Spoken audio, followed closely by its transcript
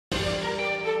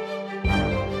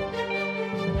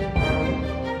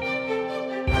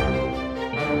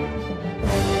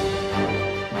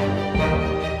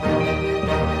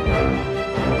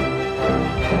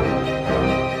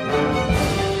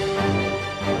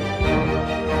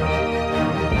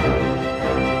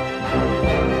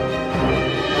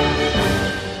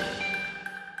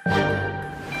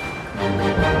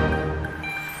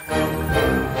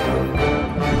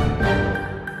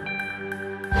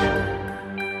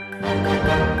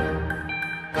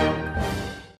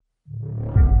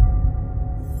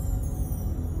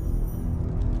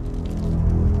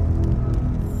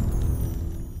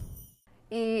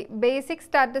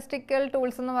statistical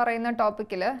tools എന്ന് പറയുന്ന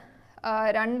ടോപ്പിക്കിൽ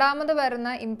രണ്ടാമത് വരുന്ന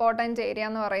ഇമ്പോർട്ടൻറ്റ് ഏരിയ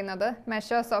എന്ന് പറയുന്നത്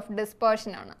മെഷേഴ്സ് ഓഫ്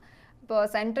ഡിസ്പേർഷൻ ആണ്. ഇപ്പോൾ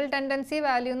സെൻട്രൽ ടെൻഡൻസി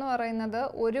വാല്യൂ എന്ന് പറയുന്നത്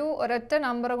ഒരൊറ്റ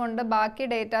നമ്പർ കൊണ്ട് ബാക്കി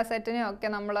ഡേറ്റാ സെറ്റിനെയൊക്കെ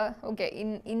നമ്മൾ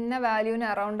ഇന്ന വാല്യൂവിന്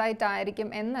അറൗണ്ടായിട്ടായിരിക്കും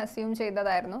എന്ന് അസ്യൂം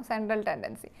ചെയ്തതായിരുന്നു സെൻട്രൽ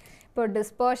ടെൻഡൻസി. ഇപ്പോൾ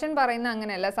ഡിസ്പേർഷൻ പറയുന്ന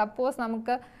അങ്ങനെയല്ല. സപ്പോസ്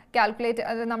നമുക്ക്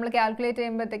നമ്മൾ കാൽക്കുലേറ്റ്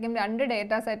ചെയ്യുമ്പോഴത്തേക്കും രണ്ട്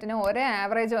ഡേറ്റാ സെറ്റിന് ഒരേ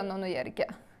ആവറേജ് വന്നെന്ന് വിചാരിക്കുക.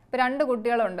 ഇപ്പോൾ രണ്ട്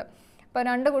കുട്ടികളുണ്ട്. ഇപ്പോൾ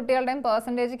രണ്ട് കുട്ടികളുടെയും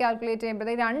പെർസെൻറ്റേജ് കാൽക്കുലേറ്റ്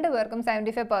ചെയ്യുമ്പോഴത്തേക്ക് രണ്ട് പേർക്കും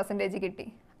 75% കിട്ടി.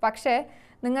 പക്ഷേ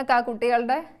നിങ്ങൾക്ക് ആ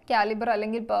കുട്ടികളുടെ കാലിബർ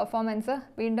അല്ലെങ്കിൽ പെർഫോമൻസ്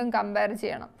വീണ്ടും കമ്പയർ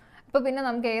ചെയ്യണം. അപ്പോൾ പിന്നെ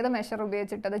നമുക്ക് ഏത് മെഷർ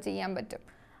ഉപയോഗിച്ചിട്ടത് ചെയ്യാൻ പറ്റും?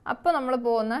 അപ്പോൾ നമ്മൾ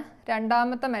പോകുന്ന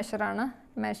രണ്ടാമത്തെ മെഷറാണ്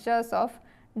മെഷേഴ്സ് ഓഫ്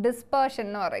ഡിസ്പേർഷൻ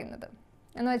എന്ന് പറയുന്നത്.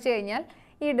 എന്ന് വെച്ച് കഴിഞ്ഞാൽ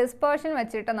ഈ ഡിസ്പേർഷൻ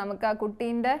വെച്ചിട്ട് നമുക്ക് ആ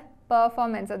കുട്ടീൻ്റെ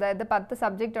പെർഫോമൻസ്, അതായത് 10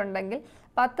 സബ്ജക്റ്റ് ഉണ്ടെങ്കിൽ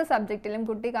 10 സബ്ജക്റ്റിലും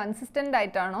കുട്ടി കൺസിസ്റ്റൻ്റ്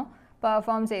ആയിട്ടാണോ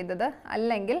പെർഫോം ചെയ്തത്,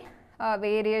 അല്ലെങ്കിൽ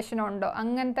വേരിയേഷൻ ഉണ്ടോ,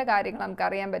 അങ്ങനത്തെ കാര്യങ്ങൾ നമുക്ക്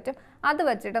അറിയാൻ പറ്റും. അത്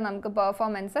വെച്ചിട്ട് നമുക്ക്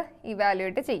പെർഫോമൻസ്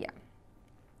ഇവാലുവേറ്റ് ചെയ്യാം.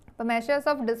 അപ്പോൾ മെഷേഴ്സ്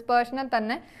ഓഫ് ഡിസ്പേർഷനെ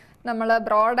തന്നെ നമ്മൾ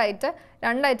ബ്രോഡായിട്ട്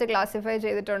രണ്ടായിട്ട് ക്ലാസിഫൈ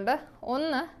ചെയ്തിട്ടുണ്ട്.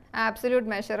 ഒന്ന് ആബ്സല്യൂട്ട്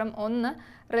മെഷറും ഒന്ന്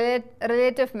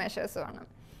റിലേറ്റീവ് മെഷേഴ്സുമാണ്.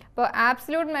 അപ്പോൾ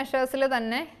ആബ്സല്യൂട്ട് മെഷേഴ്സിൽ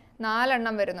തന്നെ 4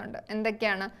 എണ്ണം വരുന്നുണ്ട്.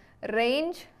 എന്തൊക്കെയാണ്?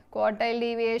 Range, quartile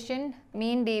deviation,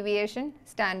 mean deviation,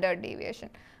 standard deviation.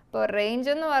 ഇപ്പോൾ റേഞ്ച്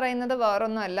എന്ന് പറയുന്നത്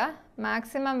വേറൊന്നുമല്ല,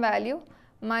 maximum value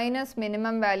minus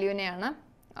minimum വാല്യൂവിനെയാണ്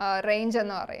range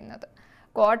എന്ന് പറയുന്നത്.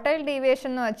 ക്വാർട്ടൈൽ ഡീവിയേഷൻ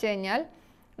എന്ന് വെച്ച് കഴിഞ്ഞാൽ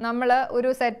നമ്മൾ ഒരു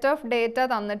സെറ്റ് ഓഫ് ഡേറ്റ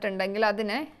തന്നിട്ടുണ്ടെങ്കിൽ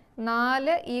അതിനെ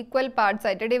 4 ഈക്വൽ പാർട്സ്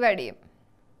ആയിട്ട് ഡിവൈഡ് ചെയ്യും.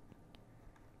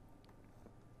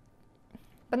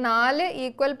 അപ്പം 4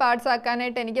 ഈക്വൽ പാർട്സ്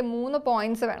ആക്കാനായിട്ട് എനിക്ക് 3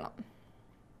 പോയിൻറ്റ്സ് വേണം.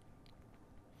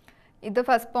 ഇത്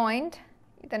ഫസ്റ്റ് പോയിൻറ്റ്,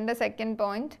 ഇതെൻ്റെ സെക്കൻഡ്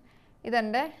പോയിൻറ്റ്,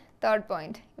 ഇതെൻ്റെ തേർഡ്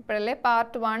പോയിൻറ്റ്. ഇപ്പോഴല്ലേ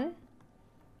പാർട്ട് 1,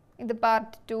 ഇത്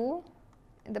പാർട്ട് 2,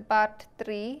 ഇത് പാർട്ട്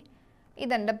 3,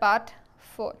 ഇതെൻ്റെ പാർട്ട്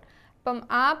 4. അപ്പം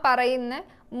ആ പറയുന്ന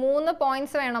 3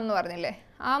 പോയിൻറ്റ്സ് വേണം എന്ന് പറഞ്ഞില്ലേ,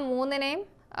 ആ 3നെയും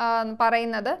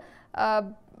പറയുന്നത്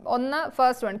ഒന്ന്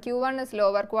first one Q1 is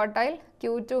lower quartile,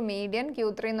 Q2 median,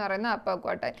 Q3 എന്ന് പറയുന്നത് അപ്പർ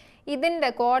ക്വാർട്ടൈൽ. ഇതിൻ്റെ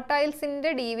ക്വാർട്ടൈൽസിൻ്റെ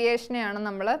ഡീവിയേഷനെയാണ്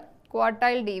നമ്മൾ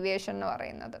ക്വാർട്ടൈൽ ഡീവിയേഷൻ എന്ന്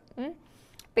പറയുന്നത്.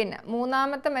 പിന്നെ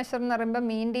മൂന്നാമത്തെ മെഷർ എന്ന് പറയുമ്പോൾ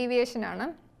മീൻ ഡീവിയേഷൻ ആണ്.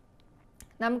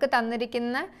 നമുക്ക്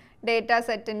തന്നിരിക്കുന്ന ഡേറ്റ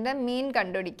സെറ്റിൻ്റെ മീൻ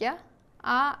കണ്ടുപിടിക്കുക.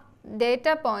 ആ ഡേറ്റ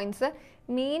പോയിൻറ്റ്സ്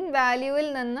മീൻ വാല്യൂവിൽ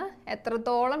നിന്ന്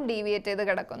എത്രത്തോളം ഡീവിയേറ്റ് ചെയ്ത്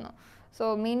കിടക്കുന്നു. സോ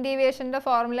മീൻ ഡീവിയേഷൻ്റെ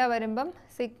ഫോർമുല വരുമ്പം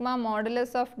sigma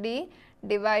modulus of D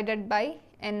divided by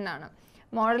N ആണ്.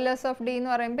 മോഡുലസ് ഓഫ് ഡി എന്ന്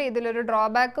പറയുമ്പോൾ ഇതിലൊരു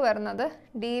ഡ്രോബാക്ക് വരുന്നത്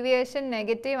ഡീവിയേഷൻ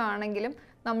നെഗറ്റീവ് ആണെങ്കിലും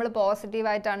നമ്മൾ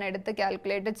പോസിറ്റീവായിട്ടാണ് എടുത്ത്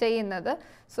കാൽക്കുലേറ്റ് ചെയ്യുന്നത്.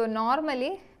 So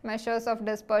normally measures of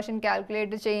dispersion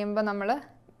calculate ചെയ്യുമ്പോൾ നമ്മൾ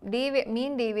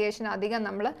മീൻ ഡീവിയേഷൻ അധികം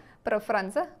നമ്മൾ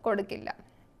പ്രിഫറൻസ് കൊടുക്കില്ല.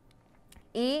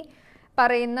 ഈ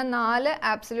പറയുന്ന 4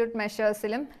 ആബ്സല്യൂട്ട്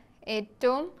മെഷേഴ്സിലും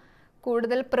ഏറ്റവും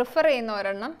കൂടുതൽ പ്രിഫർ ചെയ്യുന്ന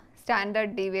ഒരെണ്ണം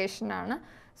സ്റ്റാൻഡേർഡ് ഡീവിയേഷൻ ആണ്.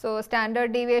 So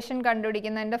standard deviation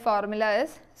കണ്ടുപിടിക്കുന്നതിൻ്റെ formula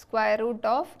is square root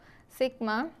of sigma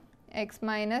X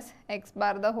minus X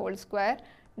bar the whole square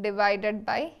divided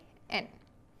by N.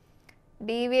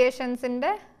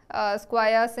 ഡീവിയേഷൻസിൻ്റെ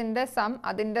സ്ക്വയേഴ്സിൻ്റെ some,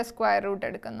 അതിൻ്റെ സ്ക്വയർ റൂട്ട്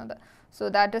എടുക്കുന്നത്. So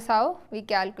that is how we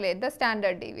calculate the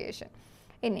standard deviation.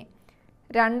 ഇനി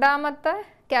രണ്ടാമത്തെ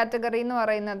category എന്ന്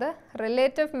പറയുന്നത്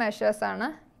relative measures ആണ്.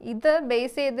 ഇത്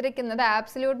base ചെയ്തിരിക്കുന്നത്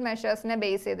absolute മെഷേഴ്സിനെ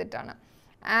base ചെയ്തിട്ടാണ്.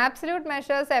 ആബ്സല്യൂട്ട്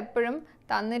മെഷേഴ്സ് എപ്പോഴും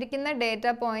തന്നിരിക്കുന്ന ഡേറ്റ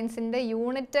പോയിൻറ്റ്സിൻ്റെ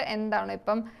യൂണിറ്റ് എന്താണ്,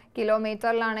 ഇപ്പം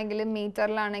കിലോമീറ്ററിലാണെങ്കിലും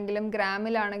മീറ്ററിലാണെങ്കിലും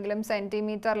ഗ്രാമിലാണെങ്കിലും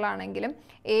സെൻറ്റിമീറ്ററിലാണെങ്കിലും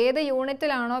ഏത്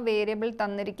യൂണിറ്റിലാണോ വേരിയബിൾ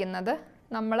തന്നിരിക്കുന്നത്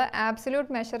നമ്മൾ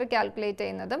ആബ്സല്യൂട്ട് മെഷർ കാൽക്കുലേറ്റ്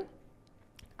ചെയ്യുന്നതും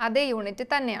അതേ യൂണിറ്റ്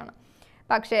തന്നെയാണ്.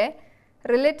 പക്ഷേ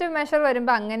റിലേറ്റീവ് മെഷർ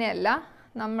വരുമ്പോൾ അങ്ങനെയല്ല,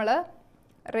 നമ്മൾ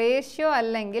റേഷ്യോ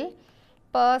അല്ലെങ്കിൽ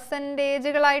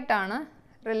പെർസെൻറ്റേജുകളായിട്ടാണ്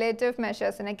റിലേറ്റീവ്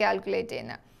മെഷേഴ്സിനെ കാൽക്കുലേറ്റ്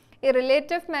ചെയ്യുന്നത്. ഈ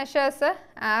റിലേറ്റീവ് മെഷേഴ്സ്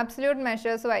ആബ്സല്യൂട്ട്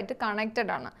മെഷേഴ്സുമായിട്ട്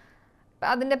കണക്റ്റഡ് ആണ്.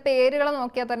 അതിൻ്റെ പേരുകൾ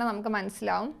നോക്കിയാൽ തന്നെ നമുക്ക്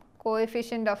മനസ്സിലാവും.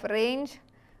 Coefficient of range,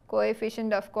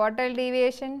 coefficient of quartile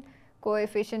deviation,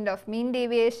 coefficient of mean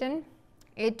deviation.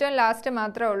 ഏറ്റവും ലാസ്റ്റ്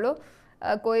മാത്രമേ ഉള്ളൂ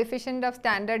കോഎഫിഷ്യൻ്റ് ഓഫ്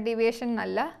സ്റ്റാൻഡേർഡ് ഡീവിയേഷൻ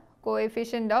എന്നല്ല,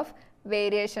 കോഎഫിഷ്യൻ്റ് ഓഫ്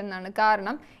വേരിയേഷൻ എന്നാണ്.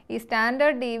 കാരണം ഈ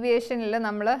സ്റ്റാൻഡേർഡ് ഡീവിയേഷനിൽ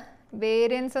നമ്മൾ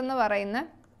വേരിയൻസ് എന്ന് പറയുന്ന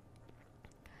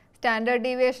സ്റ്റാൻഡേർഡ്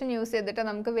ഡീവിയേഷൻ യൂസ് ചെയ്തിട്ട്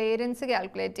നമുക്ക് വേരിയൻസ്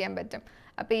കാൽക്കുലേറ്റ് ചെയ്യാൻ പറ്റും.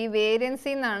 അപ്പോൾ ഈ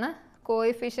വേരിയൻസിൽ നിന്നാണ്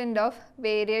കോഎഫിഷ്യൻ്റ് ഓഫ്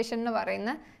വേരിയേഷൻ എന്ന്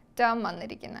പറയുന്ന ടേം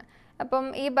വന്നിരിക്കുന്നത്. അപ്പം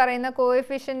ഈ പറയുന്ന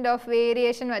കോഎഫിഷ്യൻ്റ് ഓഫ്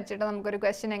വേരിയേഷൻ വെച്ചിട്ട് നമുക്കൊരു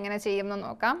ക്വസ്റ്റ്യൻ എങ്ങനെ ചെയ്യുമെന്ന്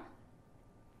നോക്കാം.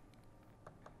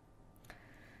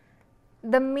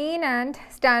 The mean and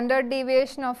standard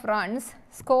deviation of runs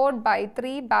scored by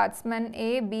 3 batsmen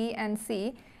A, B and C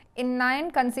in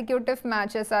 9 consecutive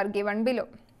matches are given below.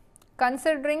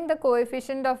 Considering the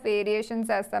coefficient of variations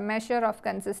as a measure of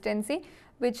consistency,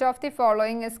 which of the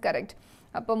following is correct?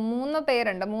 അപ്പോൾ 3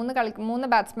 പേരുണ്ട്, 3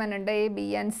 batsman ഉണ്ട്, A, B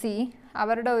and C.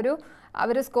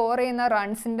 Our score ചെയ്യുന്ന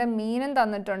റൺസിൻ്റെ മീനും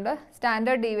തന്നിട്ടുണ്ട്,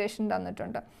 standard deviation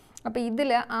തന്നിട്ടുണ്ട്. അപ്പോൾ ഇതിൽ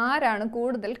ആരാണ്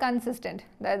കൂടുതൽ കൺസിസ്റ്റൻറ്റ്?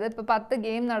 അതായത് ഇപ്പോൾ 10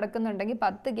 ഗെയിം നടക്കുന്നുണ്ടെങ്കിൽ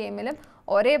 10 ഗെയിമിലും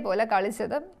ഒരേപോലെ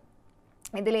കളിച്ചത്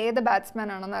ഇതിലേത് ബാറ്റ്സ്മാൻ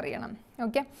ആണെന്ന് അറിയണം.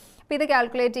 ഓക്കെ, അപ്പോൾ ഇത്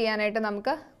കാൽക്കുലേറ്റ് ചെയ്യാനായിട്ട്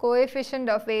നമുക്ക്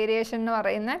കോഎഫിഷ്യൻ്റ് ഓഫ് വേരിയേഷൻ എന്ന്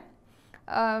പറയുന്ന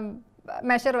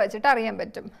മെഷർ വെച്ചിട്ട് അറിയാൻ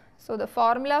പറ്റും. So the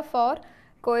formula four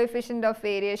coefficient of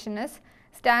variation is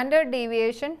standard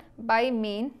deviation by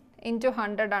mean into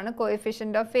 100 ആണ്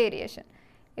കോഎഫിഷ്യൻ്റ് ഓഫ് വേരിയേഷൻ.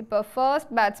 ഇപ്പോൾ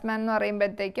ഫസ്റ്റ് ബാറ്റ്സ്മാൻ എന്ന്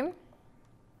പറയുമ്പോഴത്തേക്കും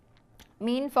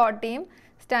മീൻ 40യും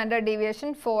സ്റ്റാൻഡേർഡ് ഡീവിയേഷൻ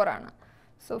 4 ആണ്.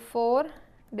 So 4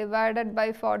 divided by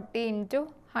 40 into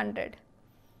 100,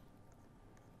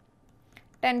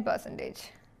 10%.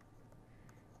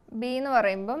 B എന്ന്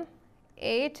പറയുമ്പം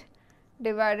 8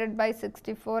 divided by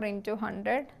 64 into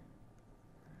 100,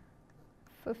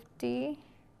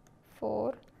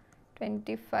 54,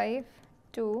 25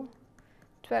 to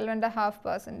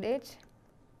 12.5%.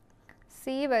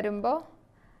 C വരുമ്പോൾ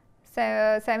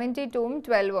 72ഉം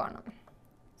 12ഉം ആണ്.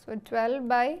 So 12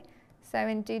 by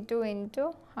 72 into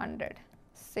 100,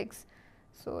 6.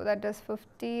 So that is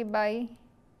 50 by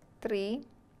 3,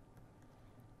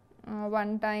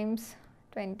 1 times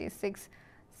 26,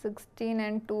 16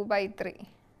 and 2 by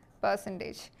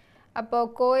 3%. അപ്പോൾ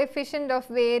കോഎഫിഷ്യൻ്റ് ഓഫ്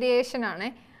വേരിയേഷൻ ആണ്.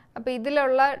 അപ്പോൾ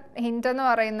ഇതിലുള്ള ഹിൻ്റ് എന്ന്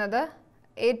പറയുന്നത്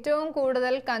ഏറ്റവും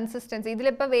കൂടുതൽ കൺസിസ്റ്റൻസി,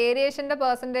 ഇതിലിപ്പോൾ വേരിയേഷൻ്റെ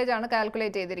പെർസെൻറ്റേജ് ആണ്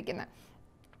കാൽക്കുലേറ്റ് ചെയ്തിരിക്കുന്നത്.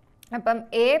 അപ്പം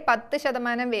എ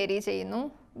 10% വേരി ചെയ്യുന്നു,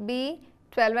 ബി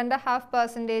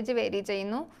 12.5% വേരി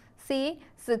ചെയ്യുന്നു, സി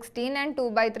 16 and 2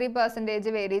 by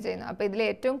 3% വേരി ചെയ്യുന്നു. അപ്പോൾ ഇതിൽ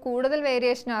ഏറ്റവും കൂടുതൽ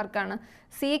വേരിയേഷൻ ആർക്കാണ്?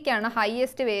 സിക്കാണ്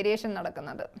ഹയസ്റ്റ് വേരിയേഷൻ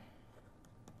നടക്കുന്നത്.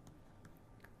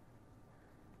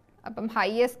 അപ്പം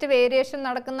ഹയസ്റ്റ് വേരിയേഷൻ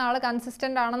നടക്കുന്ന ആൾ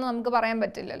കൺസിസ്റ്റൻ്റ് ആണെന്ന് നമുക്ക് പറയാൻ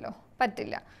പറ്റില്ലല്ലോ,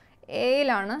 പറ്റില്ല.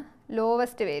 എയിലാണ്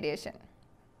ലോവസ്റ്റ് വേരിയേഷൻ.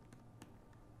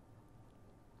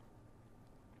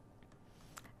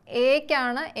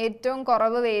 എക്കാണ് ഏറ്റവും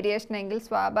കുറവ് വേരിയേഷൻ എങ്കിൽ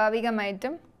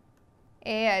സ്വാഭാവികമായിട്ടും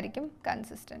എ ആയിരിക്കും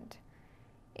കൺസിസ്റ്റൻറ്റ്.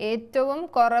 ഏറ്റവും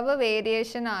കുറവ്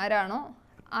വേരിയേഷൻ ആരാണോ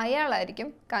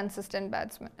അയാളായിരിക്കും കൺസിസ്റ്റൻറ്റ്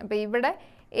ബാറ്റ്സ്മാൻ. അപ്പോൾ ഇവിടെ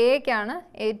എക്കാണ്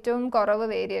ഏറ്റവും കുറവ്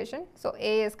variation, so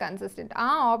A is consistent. ആ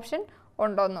ഓപ്ഷൻ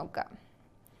ഉണ്ടോ എന്ന് നോക്കാം.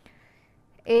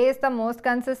 A is the most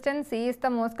consistent, C is the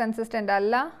most consistent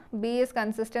അല്ല, ബി ഈസ്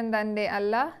കൺസിസ്റ്റൻറ്റ് തന്നെ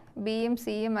അല്ല, ബിയും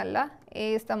സിയും അല്ല, A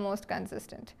is the most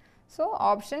consistent. So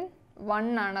option 1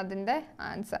 ആണ് അതിൻ്റെ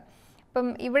ആൻസർ. അപ്പം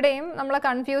ഇവിടെയും നമ്മളെ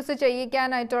കൺഫ്യൂസ്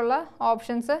ചെയ്യിക്കാനായിട്ടുള്ള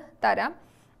ഓപ്ഷൻസ് തരാം.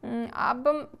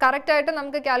 അപ്പം കറക്റ്റായിട്ട്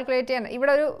നമുക്ക് കാൽക്കുലേറ്റ് ചെയ്യാൻ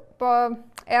ഇവിടെ ഒരു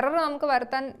എറർ നമുക്ക്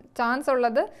വരുത്താൻ ചാൻസ്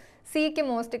ഉള്ളത് സിക്ക്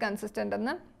മോസ്റ്റ് കൺസിസ്റ്റൻ്റ്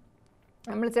എന്ന്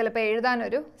നമ്മൾ ചിലപ്പോൾ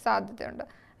എഴുതാനൊരു സാധ്യതയുണ്ട്.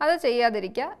 അത്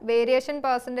ചെയ്യാതിരിക്കുക. വേരിയേഷൻ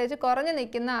പെർസെൻറ്റേജ് കുറഞ്ഞ്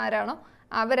നിൽക്കുന്ന ആരാണോ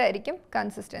അവരായിരിക്കും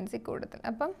കൺസിസ്റ്റൻസി കൂടുതൽ.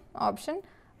 അപ്പം ഓപ്ഷൻ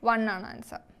 1 ആണ്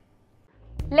ആൻസർ.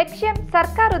 ലക്ഷ്യം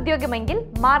സർക്കാർ ഉദ്യോഗമെങ്കിൽ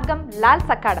മാർഗം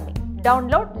Lal's academy.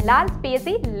 Download Lal's PSC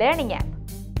learning app.